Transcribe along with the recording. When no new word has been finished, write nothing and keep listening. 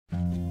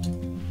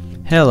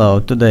Hello,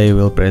 today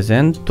we'll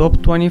present top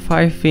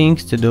 25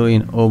 things to do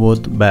in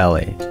Ubud,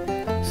 Bali.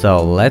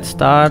 So let's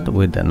start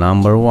with the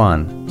number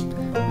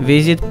 1.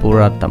 Visit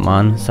Pura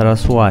Taman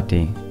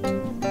Saraswati.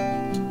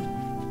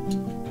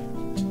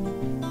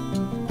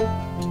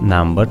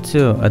 Number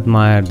 2.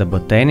 Admire the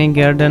Botanic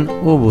Garden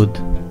Ubud.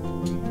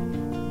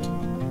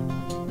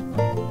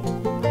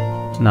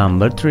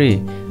 Number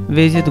 3.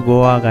 Visit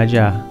Goa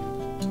Gajah.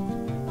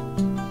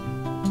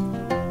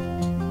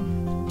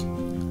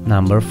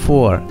 Number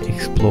 4.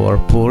 Explore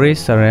Puri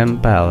Saran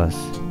Palace.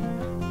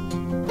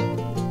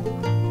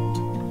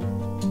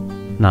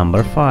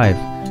 Number 5.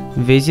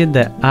 Visit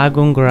the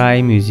Agung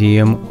Rai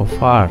Museum of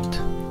Art.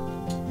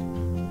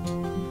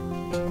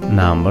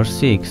 Number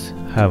 6.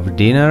 Have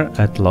dinner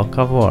at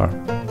Lokavor.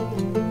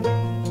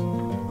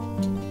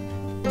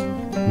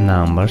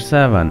 Number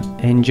 7.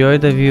 Enjoy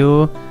the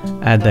view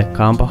at the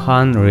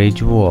Kampahan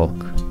Ridge Walk.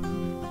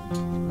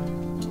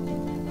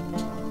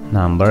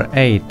 Number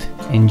 8.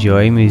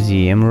 Enjoy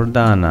Museum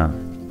Rudana.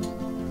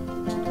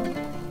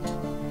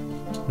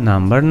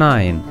 Number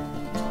 9.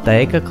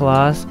 Take a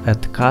class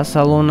at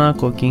Casa Luna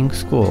Cooking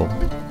School.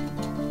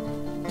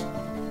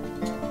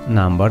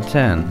 Number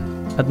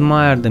 10.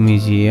 Admire the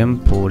Museum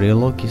Puri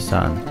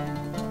Lukisan.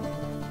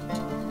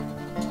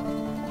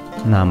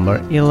 Number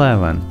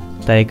 11.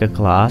 Take a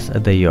class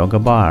at the Yoga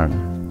Barn.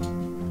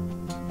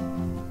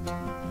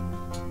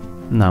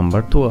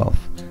 Number 12.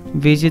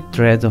 Visit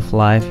Threads of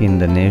Life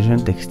Indonesian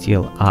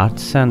Textile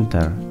Arts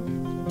Center.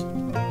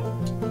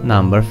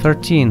 Number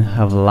 13.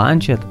 Have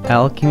lunch at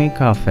Alchemy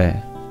Cafe.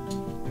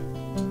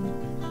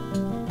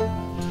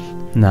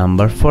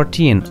 Number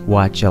 14.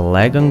 Watch a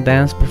Legong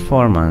dance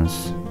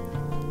performance.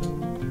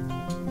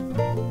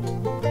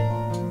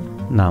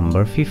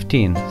 Number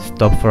 15.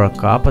 Stop for a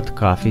cup at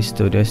Coffee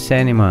Studio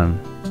Seniman.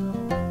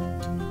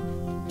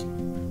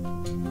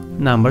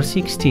 Number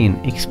 16.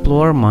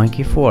 Explore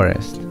Monkey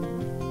Forest.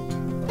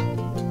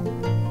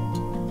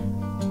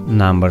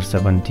 Number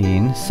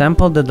 17.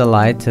 Sample the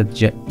delights at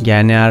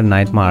Ganyar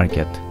Night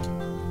Market.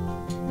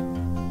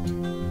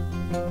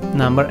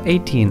 Number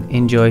 18.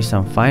 Enjoy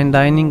some fine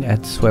dining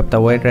at Swept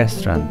Away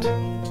Restaurant.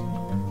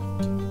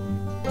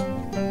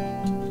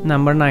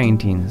 Number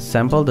 19.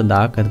 Sample the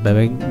duck at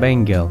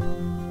Bengal.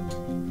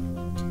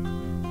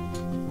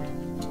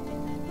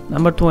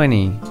 Number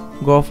 20.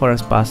 Go for a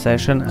spa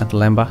session at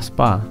Lembah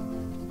Spa.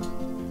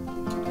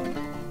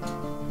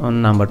 On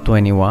number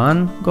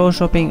 21. Go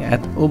shopping at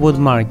Ubud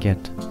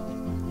Market.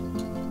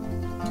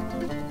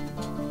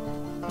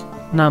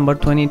 Number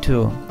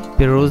 22.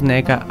 Perus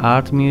Neka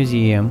Art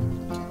Museum.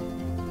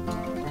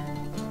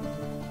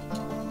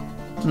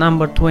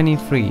 Number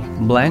 23.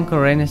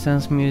 Blanco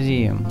Renaissance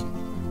Museum.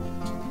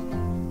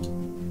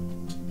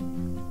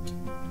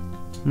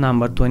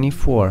 Number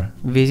 24.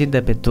 Visit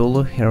the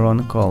Petulu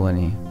Heron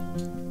Colony.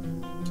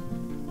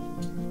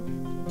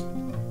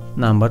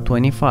 Number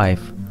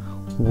 25.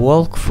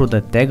 Walk through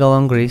the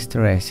Tagalong Grease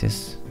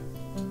terraces.